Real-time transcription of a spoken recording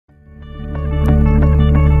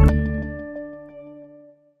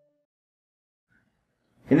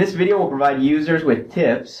In this video, we'll provide users with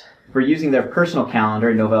tips for using their personal calendar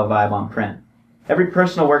in Vibe OnPrem. Every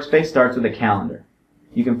personal workspace starts with a calendar.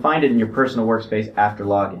 You can find it in your personal workspace after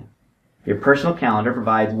login. Your personal calendar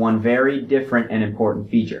provides one very different and important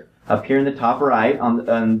feature. Up here in the top right of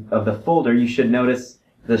the folder, you should notice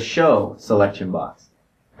the Show selection box.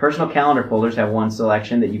 Personal calendar folders have one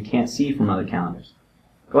selection that you can't see from other calendars.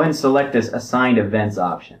 Go ahead and select this Assigned Events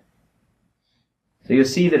option. So you'll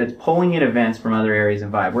see that it's pulling in events from other areas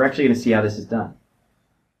in Vibe. We're actually going to see how this is done.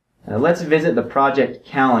 Let's visit the project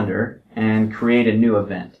calendar and create a new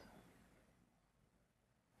event.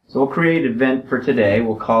 So we'll create an event for today.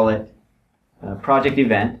 We'll call it Project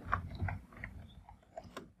Event.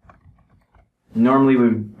 Normally we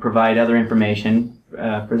would provide other information.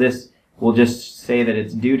 For this, we'll just say that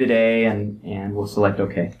it's due today and we'll select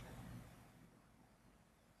OK.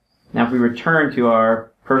 Now if we return to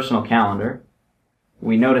our personal calendar,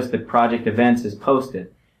 we notice that Project Events is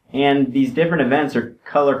posted. And these different events are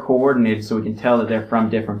color coordinated so we can tell that they're from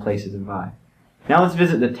different places in Vibe. Now let's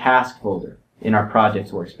visit the Task folder in our Projects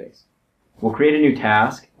workspace. We'll create a new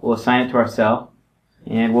task, we'll assign it to ourselves,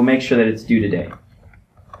 and we'll make sure that it's due today.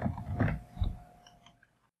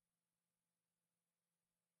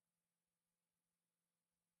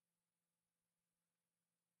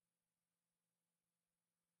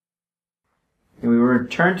 And we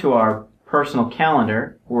return to our personal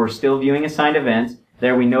calendar, where we're still viewing assigned events.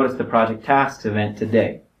 There we notice the Project Tasks event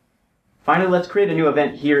today. Finally, let's create a new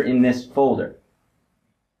event here in this folder.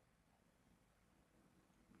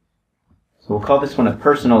 So we'll call this one a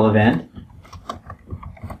personal event,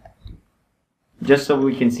 just so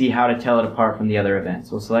we can see how to tell it apart from the other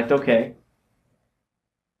events. We'll select OK.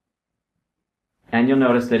 And you'll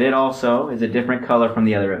notice that it also is a different color from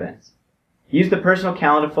the other events. Use the personal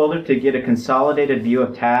calendar folder to get a consolidated view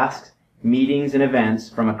of tasks, meetings, and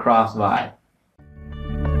events from across Vibe.